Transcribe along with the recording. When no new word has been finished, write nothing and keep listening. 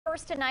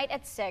First tonight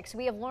at 6,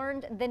 we have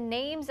learned the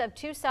names of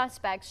two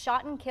suspects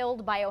shot and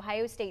killed by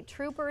Ohio State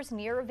troopers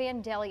near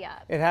Vandalia.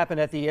 It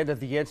happened at the end of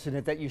the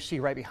incident that you see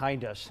right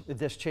behind us.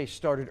 This chase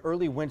started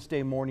early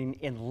Wednesday morning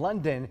in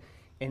London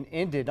and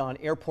ended on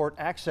Airport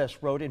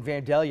Access Road in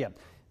Vandalia.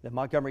 The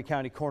Montgomery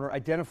County coroner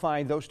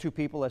identifying those two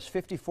people as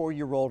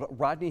 54-year-old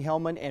Rodney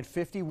Helman and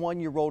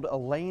 51-year-old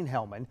Elaine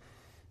Helman.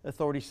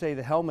 Authorities say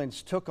the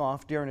Helmans took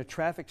off during a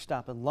traffic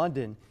stop in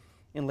London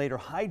and later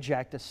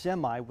hijacked a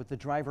semi with the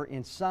driver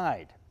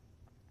inside.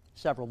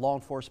 Several law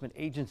enforcement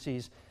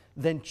agencies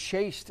then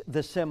chased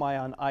the semi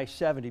on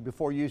I-70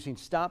 before using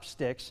stop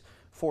sticks,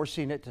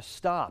 forcing it to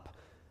stop.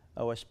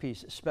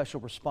 OSP's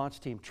special response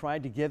team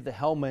tried to give the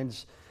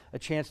Helmans a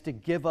chance to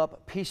give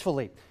up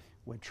peacefully.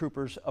 When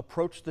troopers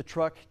approached the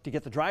truck to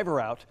get the driver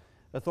out,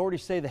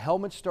 authorities say the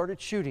Helmans started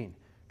shooting.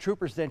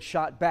 Troopers then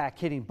shot back,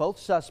 hitting both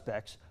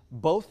suspects,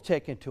 both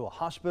taken to a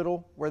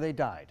hospital where they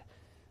died.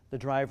 The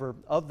driver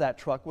of that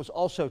truck was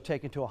also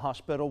taken to a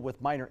hospital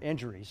with minor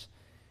injuries.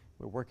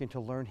 We're working to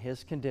learn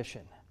his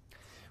condition.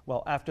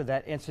 Well, after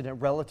that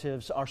incident,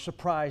 relatives are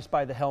surprised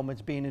by the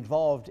Helmans being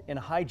involved in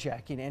a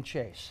hijacking and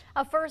chase.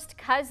 A first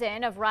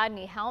cousin of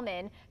Rodney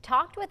Helman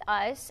talked with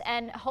us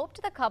and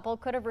hoped the couple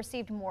could have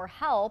received more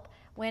help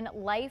when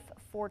life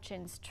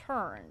fortunes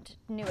turned.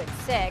 New at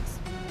 6,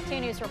 2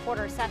 News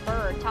reporter Seth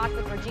Bird talked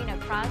with Regina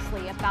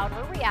Crosley about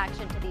her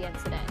reaction to the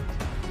incident.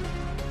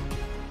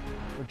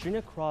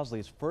 Regina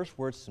Crosley's first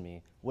words to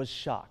me was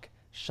shock.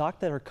 Shocked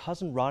that her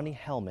cousin Rodney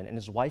Helman and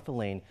his wife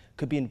Elaine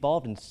could be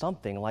involved in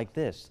something like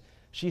this.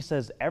 She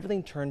says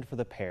everything turned for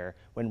the pair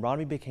when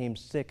Rodney became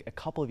sick a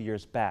couple of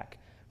years back.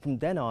 From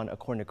then on,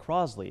 according to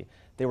Crosley,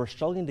 they were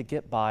struggling to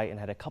get by and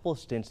had a couple of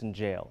stints in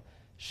jail.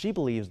 She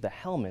believes the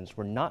Helmans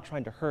were not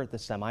trying to hurt the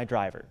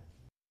semi-driver.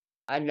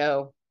 I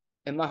know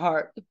in my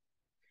heart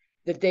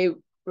that they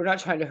were not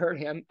trying to hurt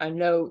him. I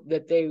know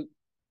that they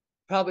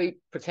probably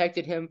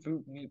protected him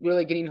from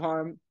really getting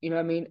harmed. You know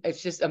what I mean?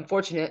 It's just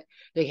unfortunate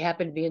they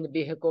happened to be in the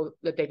vehicle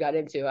that they got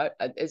into.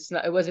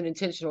 It wasn't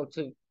intentional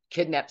to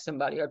kidnap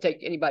somebody or take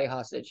anybody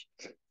hostage.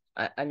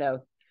 I know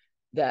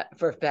that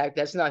for a fact.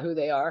 That's not who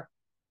they are.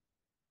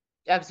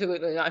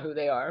 Absolutely not who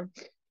they are.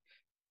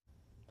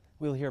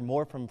 We'll hear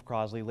more from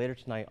Crosley later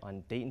tonight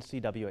on Dayton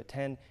CW at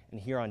 10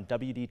 and here on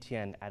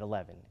WDTN at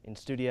 11. In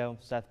studio,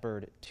 Seth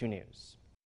Bird, 2 News.